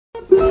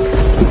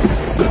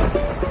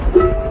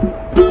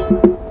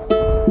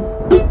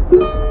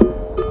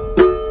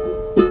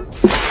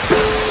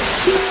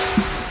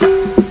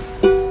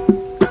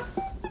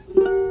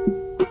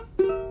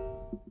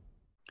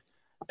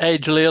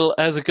Jaleel,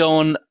 how's it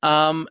going?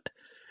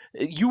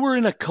 You were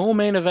in a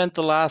co-main event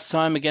the last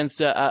time against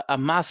a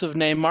massive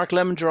name, Mark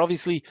Lemminger,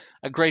 obviously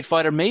a great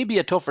fighter, maybe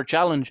a tougher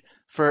challenge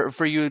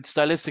for you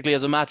stylistically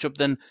as a matchup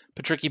than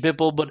Patricky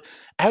Pitbull. But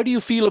how do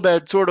you feel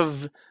about sort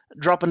of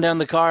dropping down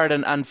the card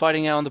and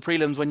fighting out on the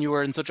prelims when you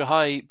were in such a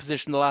high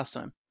position the last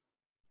time?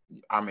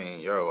 I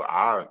mean,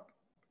 I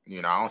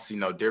don't see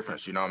no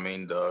difference. You know what I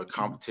mean? The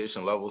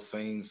competition level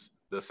seems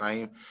the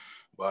same.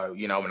 But,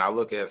 when I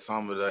look at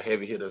some of the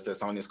heavy hitters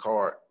that's on this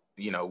card,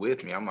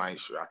 with me, I'm like,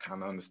 sure, I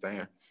kind of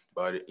understand.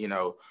 But,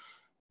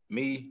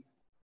 me,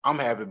 I'm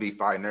happy to be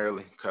fighting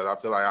early because I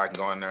feel like I can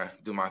go in there,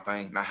 do my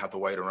thing, not have to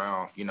wait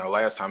around.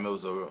 Last time it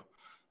was a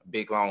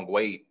big, long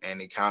wait,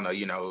 and it kind of,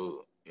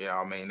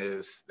 I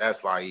mean,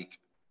 that's like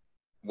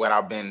what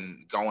I've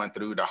been going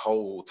through the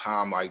whole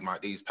time,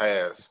 like these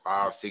past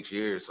 5, 6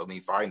 years of me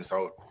fighting.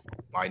 So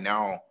like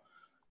now,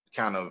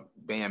 kind of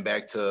being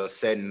back to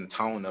setting the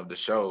tone of the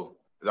show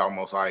is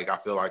almost like I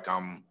feel like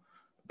I'm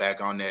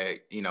back on that,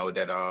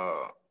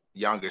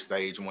 younger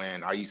stage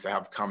when I used to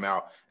have to come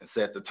out and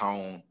set the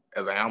tone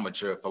as an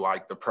amateur for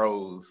like the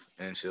pros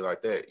and shit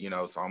like that.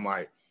 So I'm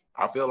like,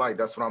 I feel like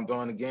that's what I'm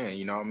doing again.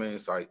 You know what I mean?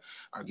 It's like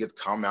I get to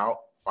come out,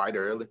 fight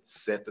early,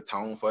 set the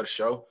tone for the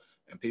show,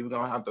 and people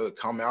gonna have to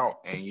come out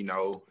and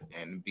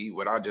and beat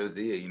what I just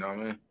did. You know what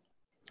I mean?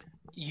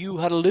 You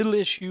had a little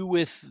issue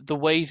with the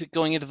weight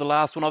going into the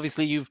last one.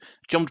 Obviously, you've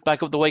jumped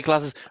back up the weight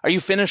classes. Are you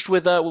finished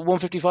with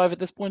 155 at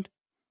this point?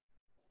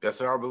 Yes,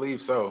 sir. I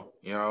believe so.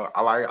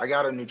 I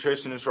got a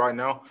nutritionist right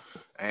now,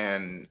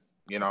 and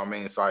what I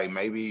mean, it's like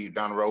maybe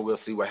down the road we'll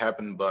see what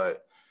happens.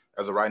 But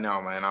as of right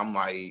now, man, I'm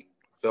like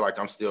feel like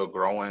I'm still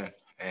growing,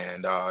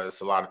 and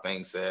it's a lot of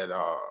things that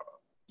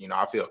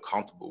I feel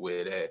comfortable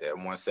with at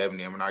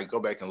 170. And when I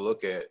go back and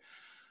look at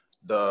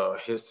the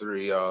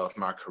history of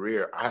my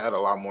career, I had a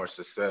lot more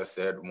success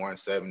at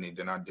 170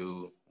 than I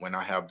do when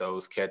I have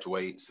those catch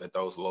weights at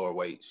those lower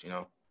weights.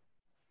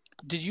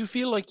 Did you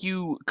feel like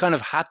you kind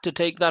of had to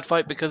take that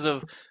fight because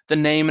of the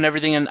name and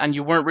everything, and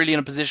you weren't really in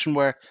a position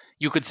where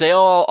you could say,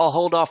 "Oh, I'll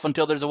hold off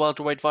until there's a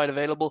welterweight fight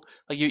available"?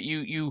 Like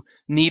you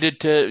needed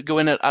to go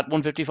in at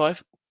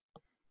 155?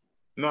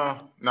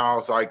 No,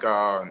 it's like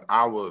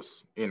I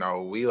was,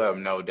 we let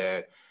them know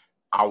that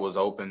I was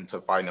open to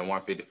fighting at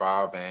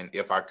 155, and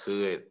if I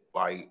could,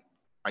 like,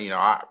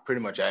 I pretty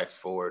much asked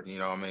for it. You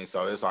know what I mean?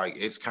 So it's like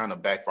it's kind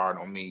of backfired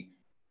on me,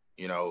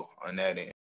 on that end.